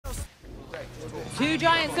Two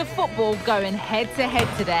giants of football going head-to-head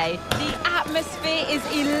today. The atmosphere is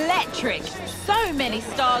electric. So many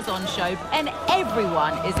stars on show, and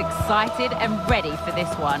everyone is excited and ready for this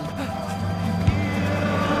one.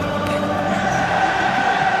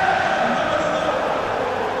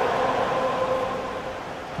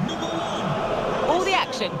 All the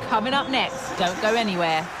action coming up next. Don't go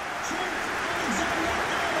anywhere.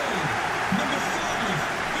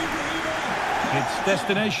 It's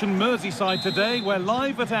destination Merseyside today. We're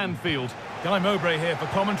live at Anfield. Guy Mowbray here for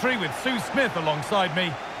commentary with Sue Smith alongside me.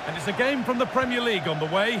 And it's a game from the Premier League on the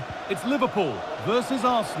way. It's Liverpool versus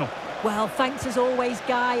Arsenal. Well, thanks as always,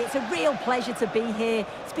 Guy. It's a real pleasure to be here.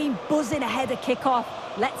 It's been buzzing ahead of kick-off.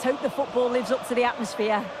 Let's hope the football lives up to the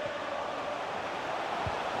atmosphere.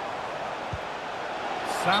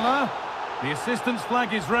 Salah. The assistant's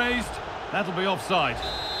flag is raised. That'll be offside.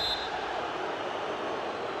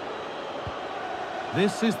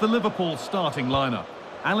 This is the Liverpool starting lineup.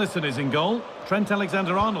 Alisson is in goal. Trent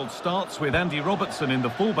Alexander-Arnold starts with Andy Robertson in the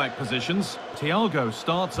fullback positions. Thiago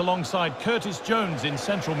starts alongside Curtis Jones in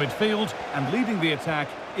central midfield. And leading the attack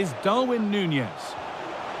is Darwin Núñez.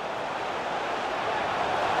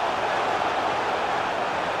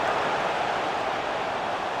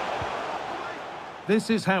 This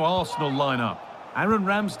is how Arsenal line up. Aaron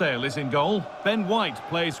Ramsdale is in goal. Ben White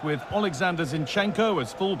plays with Alexander Zinchenko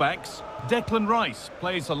as fullbacks. Declan Rice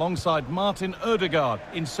plays alongside Martin Ødegaard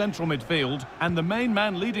in central midfield. And the main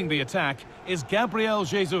man leading the attack is Gabriel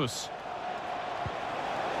Jesus.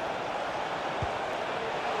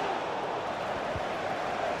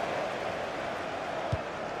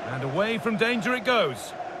 And away from danger it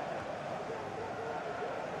goes.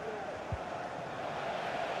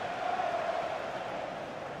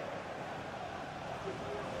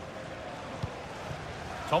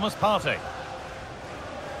 Thomas Partey.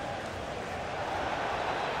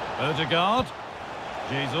 Ødegaard.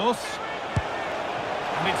 Jesus.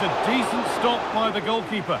 And it's a decent stop by the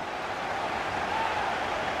goalkeeper.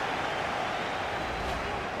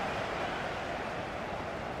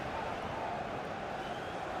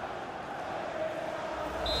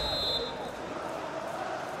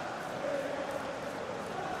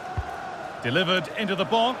 Delivered into the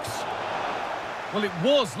box. Well, it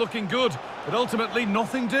was looking good, but ultimately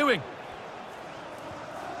nothing doing.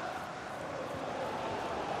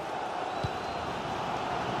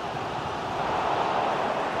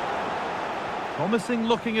 Promising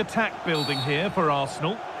looking attack building here for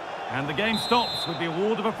Arsenal. And the game stops with the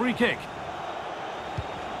award of a free kick.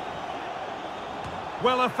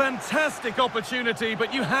 Well, a fantastic opportunity,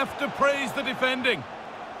 but you have to praise the defending.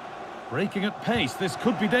 Breaking at pace, this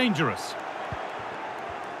could be dangerous.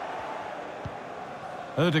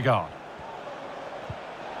 Ødegaard.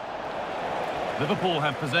 Liverpool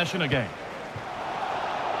have possession again.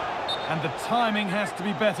 And the timing has to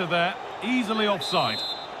be better there. Easily offside.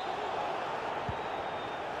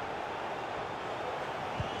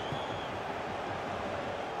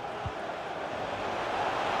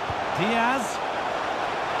 Diaz.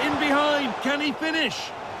 In behind. Can he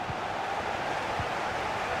finish?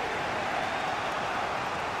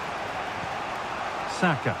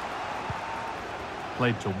 Saka.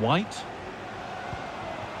 Played to White.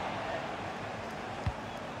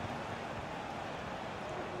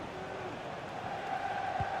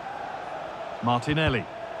 Martinelli.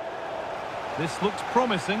 This looks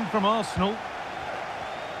promising from Arsenal.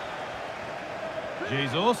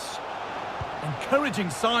 Jesus. Encouraging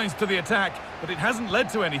signs to the attack, but it hasn't led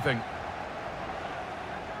to anything.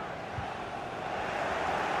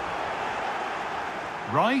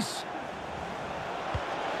 Rice.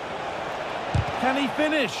 Can he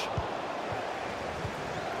finish?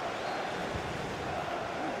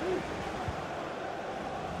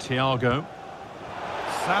 Thiago.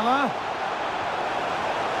 Salah.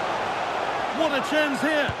 What a chance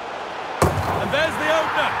here. And there's the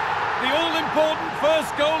opener. The all-important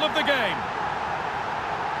first goal of the game.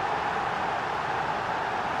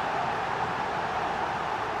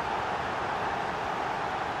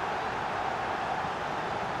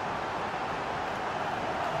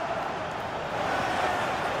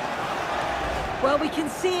 Well, we can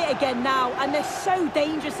see it again now, and they're so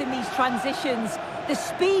dangerous in these transitions. The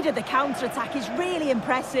speed of the counter-attack is really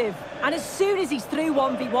impressive. And as soon as he's through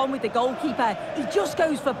 1v1 with the goalkeeper, he just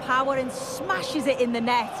goes for power and smashes it in the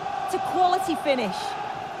net. It's a quality finish.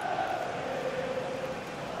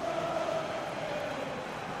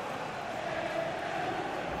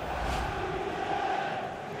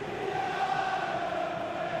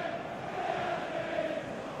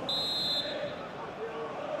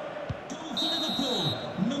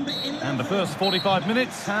 And the first 45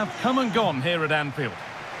 minutes have come and gone here at Anfield.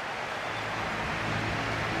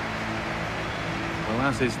 Well,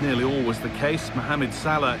 as is nearly always the case, Mohamed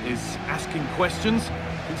Salah is asking questions.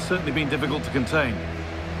 It's certainly been difficult to contain.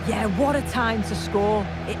 Yeah, what a time to score.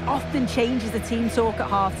 It often changes the team talk at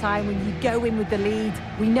half-time when you go in with the lead.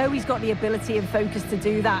 We know he's got the ability and focus to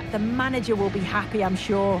do that. The manager will be happy, I'm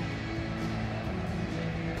sure.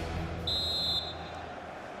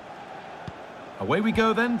 Away we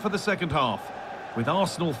go then for the second half, with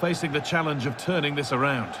Arsenal facing the challenge of turning this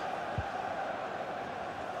around.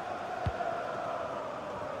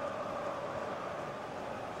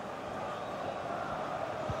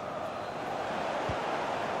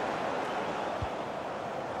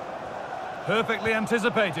 Perfectly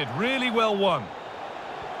anticipated, really well won.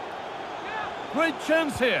 Great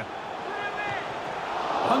chance here.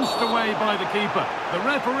 Punched away by the keeper. The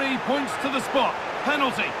referee points to the spot.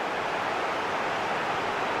 Penalty.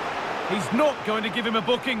 He's not going to give him a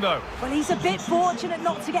booking, though. Well, he's a bit fortunate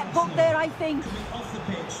not to get booked there, I think. Off the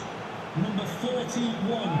pitch, number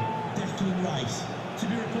 41, Declan Rice, to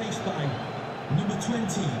be replaced by number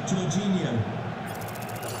 20, Jorginho.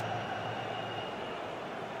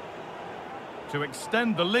 To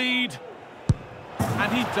extend the lead.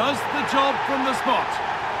 And he does the job from the spot.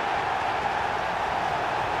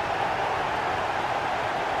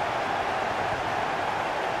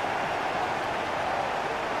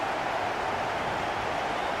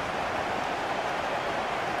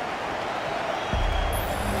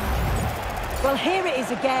 Well, here it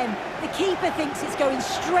is again. The keeper thinks it's going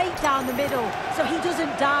straight down the middle, so he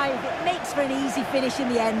doesn't dive. It makes for an easy finish in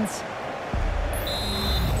the end.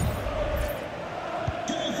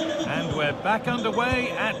 And we're back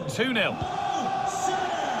underway at 2-0.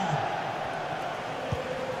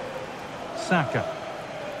 Saka.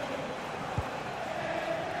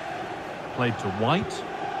 Played to White.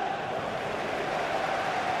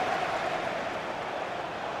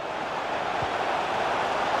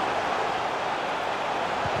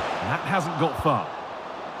 That hasn't got far.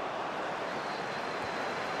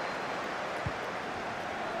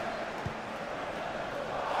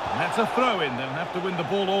 And that's a throw-in. They'll have to win the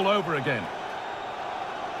ball all over again.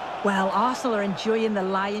 Well, Arsenal are enjoying the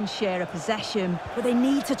lion's share of possession, but they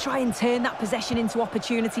need to try and turn that possession into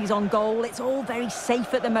opportunities on goal. It's all very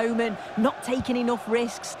safe at the moment, not taking enough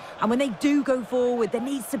risks. And when they do go forward, there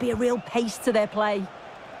needs to be a real pace to their play.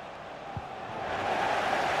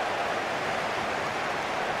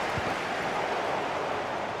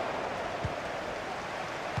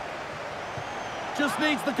 Just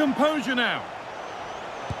needs the composure now.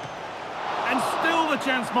 And still the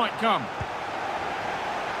chance might come.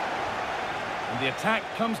 And the attack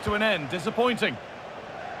comes to an end. Disappointing.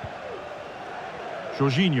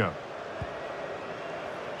 Jorginho.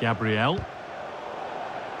 Gabriel.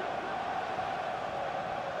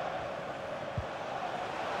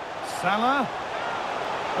 Salah.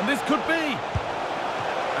 And this could be.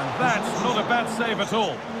 And that's not a bad save at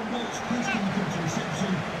all.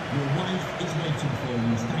 Your wife is waiting for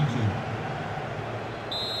you. Thank you.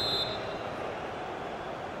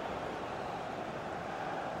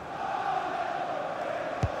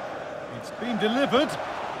 It's been delivered,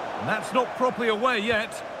 and that's not properly away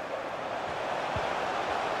yet.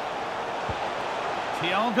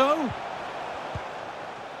 Thiago.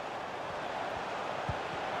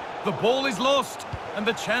 The ball is lost, and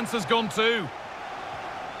the chance has gone too.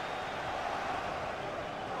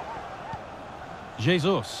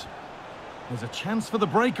 Jesus. There's a chance for the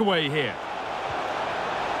breakaway here.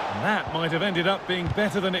 And that might have ended up being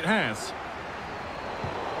better than it has.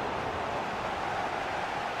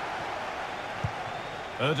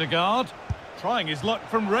 Ødegaard trying his luck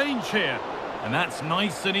from range here. And that's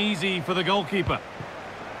nice and easy for the goalkeeper.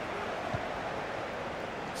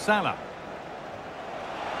 Salah.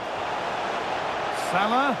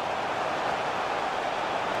 Salah.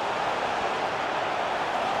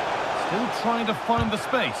 Still trying to find the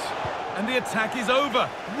space. And the attack is over.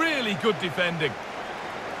 Really good defending.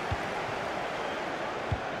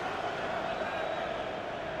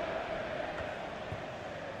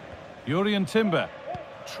 Jurrien Timber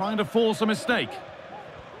trying to force a mistake.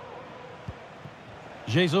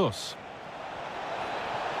 Jesus.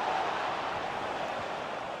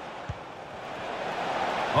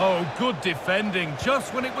 Oh, good defending,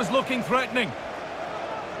 just when it was looking threatening.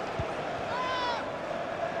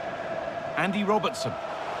 Andy Robertson.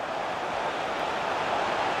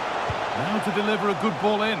 Now to deliver a good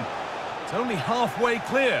ball in. It's only halfway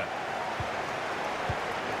clear.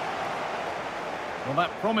 Well,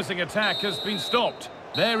 that promising attack has been stopped.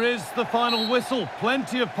 There is the final whistle.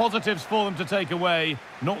 Plenty of positives for them to take away,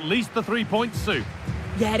 not least the 3 points, Sue.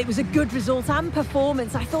 Yeah, it was a good result and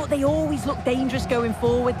performance. I thought they always looked dangerous going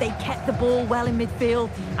forward. They kept the ball well in midfield,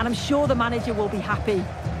 and I'm sure the manager will be happy.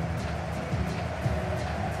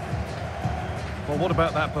 Well, what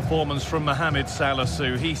about that performance from Mohamed Salah,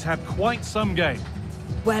 Sue? He's had quite some game.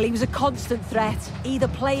 Well, he was a constant threat, either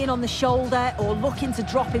playing on the shoulder or looking to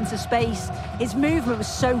drop into space. His movement was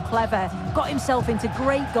so clever, got himself into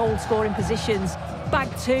great goal-scoring positions.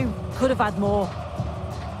 Bagged two, could have had more.